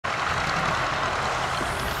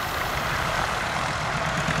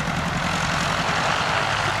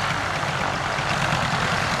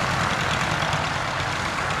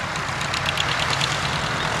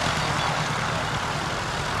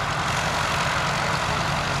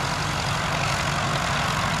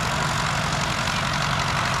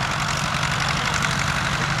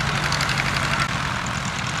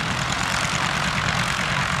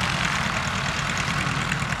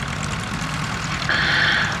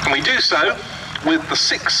And we do so with the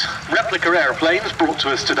 6 replica aeroplanes brought to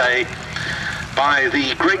us today by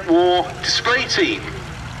the Great War display team,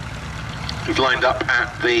 who've lined up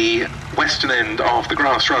at the western end of the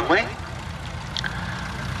grass runway.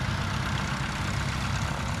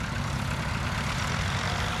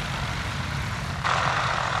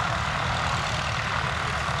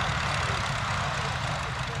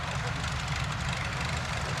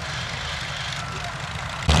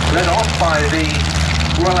 Led off by the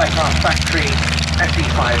Royal Aircraft Factory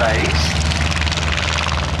FE5As.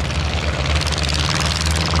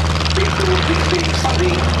 These being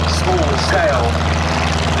slightly small scale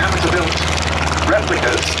amateur built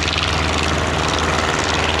replicas.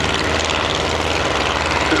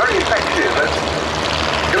 They're very effective at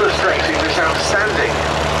illustrating this outstanding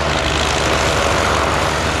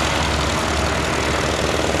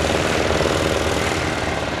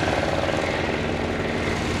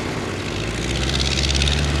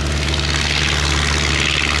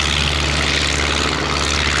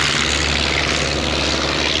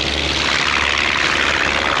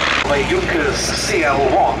Junkers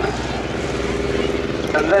CL1,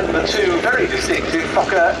 and then the 2 very distinctive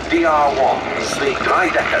Fokker Dr1s, the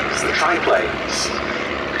Dreideckers, the triplanes.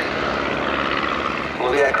 One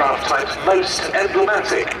of the aircraft type's most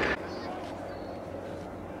emblematic.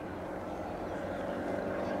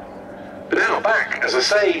 But now back, as I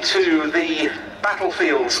say, to the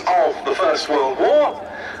battlefields of the First World War,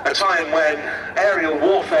 a time when aerial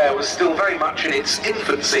warfare was still very much in its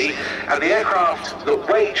infancy, and the aircraft that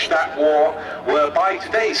waged that war were, by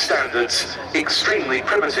today's standards, extremely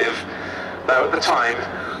primitive, though at the time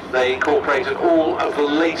they incorporated all of the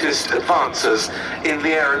latest advances in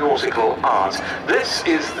the aeronautical art. This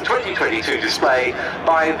is the 2022 display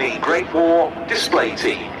by the Great War display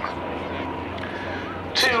team.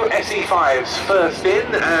 2 SE5s first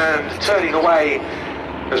in and turning away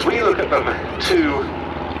as we look at them to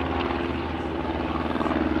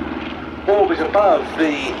orbit above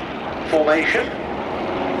the formation.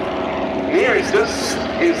 Nearest us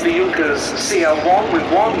is the Junkers CL1 with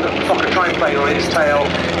 1 Fokker Triplane on its tail.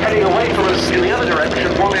 Heading away from us in the other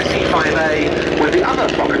direction, 1 SE5A with the other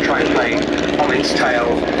Fokker Triplane on its tail.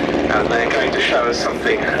 And they're going to show us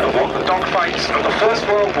something of what the dogfights of the First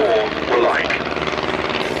World War were like.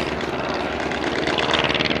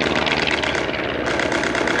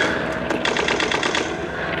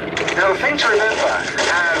 Now, the thing to remember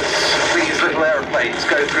as these little aeroplanes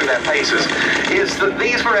go through their paces is that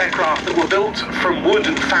these were aircraft that were built from wood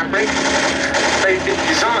and fabric. They've been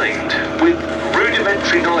designed with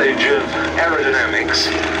rudimentary knowledge of aerodynamics,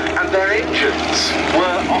 and their engines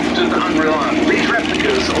were often unreliable. These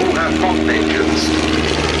replicas all have modern engines.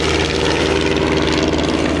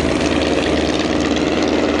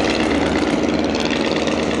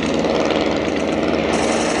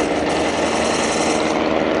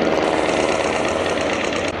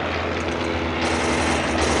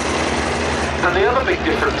 And the other big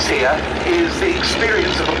difference here is the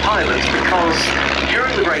experience of a pilot, because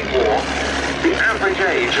during the Great War, the average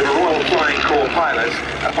age of a Royal Flying Corps pilot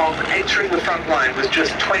upon entering the front line was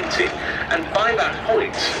just 20. And by that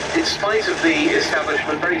point, in spite of the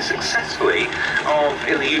establishment very successfully of,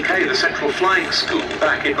 in the UK, the Central Flying School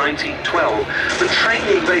back in 1912, the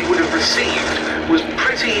training they would have received was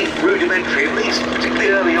pretty rudimentary, at least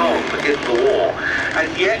particularly early on in the war. And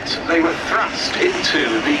yet they were thrust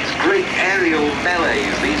into these great aerial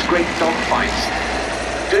melees, these great dogfights,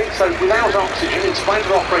 doing so without oxygen, in spite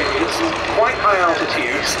of operating at some quite high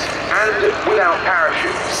altitudes and without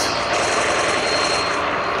parachutes.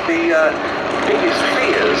 The biggest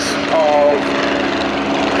fears of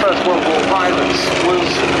First World War pilots was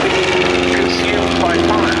being consumed by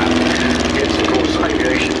fire. Yes, of course,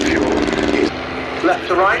 aviation fuel. Left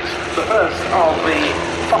to right, the first of the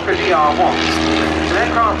Fokker Dr1s, an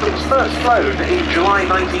aircraft that was first flown in July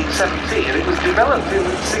 1917, and it was developed in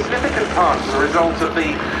significant part as a result of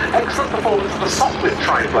the excellent performance of the Sopwith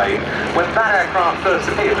Triplane when that aircraft first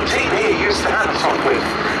appeared. The team here used to have a Sopwith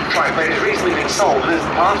Triplane. It's recently been sold, but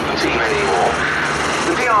isn't part of the team anymore.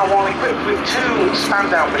 The Dr1 equipped with 2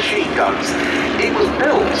 Spandau machine guns. It was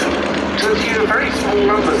built to the tune of very small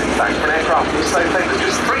numbers, in fact, for an aircraft that was so famous.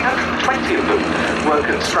 Just 320 of them were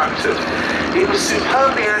constructed. It was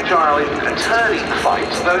superbly agile in a turning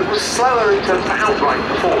fight, though it was slower in terms of outright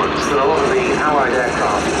performance than a lot of the Allied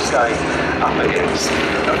aircraft it was going up against.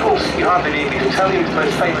 Of course, you hardly need me to tell you its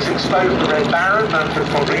most famous explosion, the Red Baron,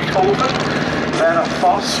 Manfred von Richthofen. Werner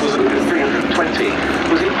Voss was at 320,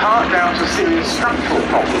 was in part down to serious structural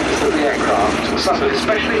problems that the aircraft suffered,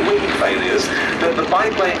 especially wing failures, that the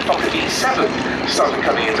biplane Fokker G7 started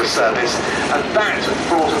coming into service, and that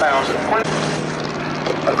brought about quite...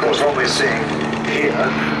 Of course, we're seeing here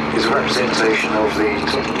is a representation of the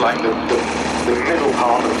middle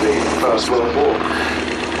part of the First World War,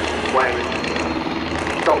 when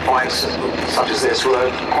dogfights such as this were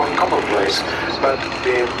quite commonplace, but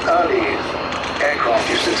the early aircraft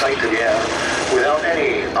used to take to the air without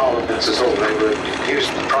any armaments at all. They were used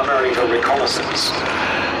primarily for reconnaissance,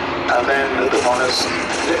 and then the bombers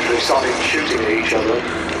literally started shooting at each other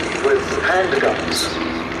with handguns.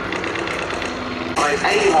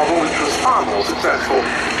 A model which was far more successful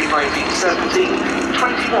in 1917.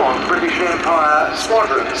 21 British Empire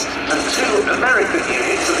squadrons and 2 American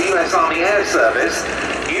units of the US Army Air Service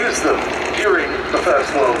used them during the First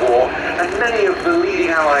World War, and many of the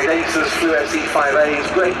leading Allied aces flew SE-5As,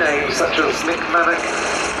 great names such as Mick Mannock,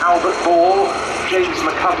 Albert Ball, James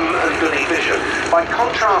McCudden and Billy Bishop. By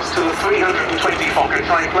contrast to the 320 Fokker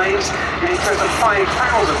Triplanes, in excess of 5,000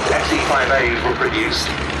 SE-5As were produced.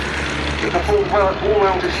 It performed well at all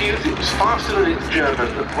altitudes, it was faster than its German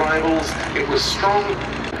rivals, it was strong.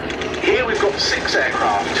 Here we've got 6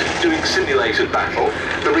 aircraft doing simulated battle.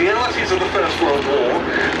 The realities of the First World War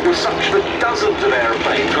were such that dozens of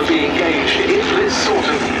aeroplanes would be engaged in this sort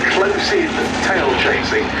of close-in tail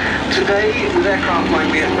chasing. Today, with aircraft like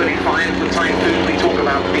the F-35, the Typhoon, we talk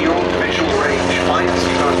about beyond visual range fights,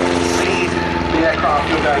 you guys can see the aircraft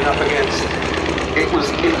you're going up against. It was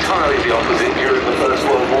entirely the opposite during the First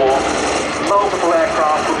World War. Multiple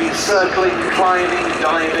aircraft would be circling, climbing,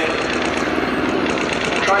 diving,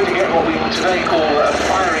 trying to get what we would today call a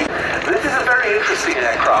firing. This is a very interesting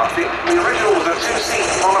aircraft. The original was a 2-seat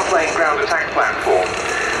monoplane ground attack platform.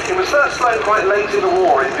 It was first flown quite late in the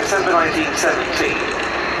war in December 1917.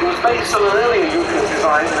 It was based on an earlier Junkers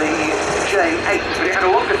design, the J8, but it had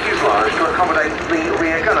a longer fuselage to accommodate the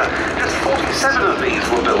rear gunner. Just 47 of these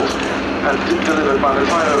were built and delivered by the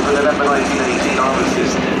time of the November 1918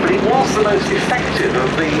 armistice, but it was the most effective of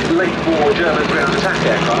the late war German ground attack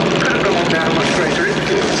aircraft. It could have gone down much greater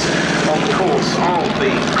influence on the course of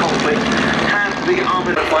the conflict had the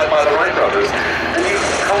armoured flight by the Wright brothers. And you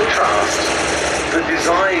contrast the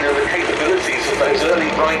design and the capabilities of those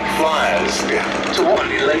early Wright flyers to what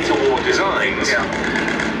later war designs.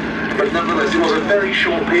 But nonetheless, it was a very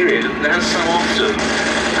short period, and as so often,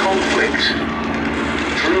 conflict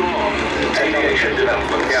drew on aviation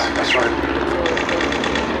development. Yeah, that's right.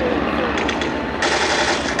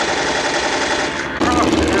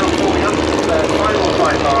 Now forming up their final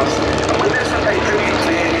flight past, and with this we pay tribute to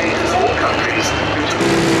the aviators of all countries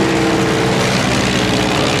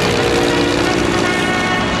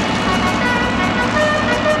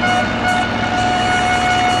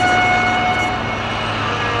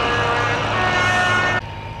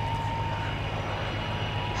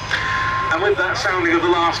with that sounding of the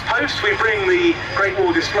last post, we bring the Great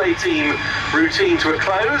War display team routine to a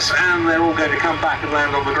close, and they're all going to come back and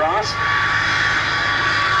land on the grass.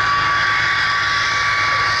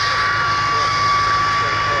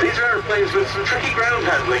 These are aeroplanes with some tricky ground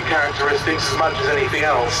handling characteristics as much as anything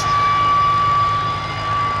else.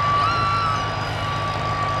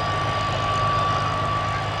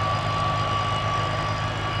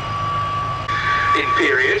 In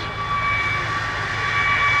period.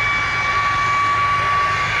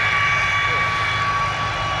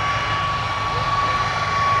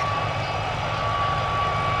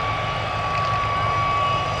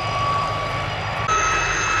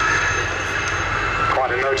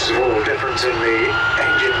 Noticeable difference in the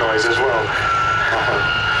engine noise as well,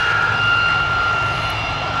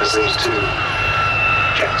 as these 2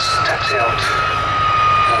 jets taxi out,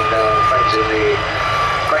 and friends in the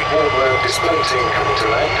Great War display team coming to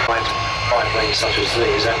land. Biplanes such as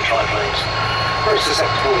these and triplanes, very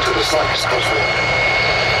susceptible to the slightest crosswind,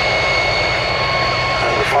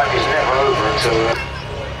 and the flight is never over until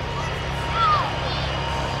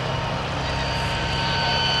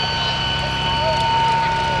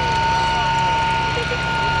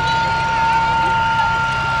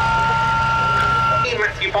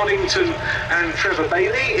Boddington and Trevor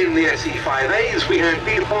Bailey in the SE-5As, we had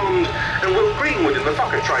Peter Bond and Will Greenwood in the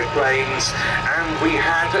Fokker Triplanes, and we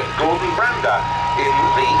had Gordon Brander in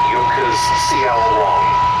the Junkers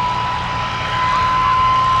CL1.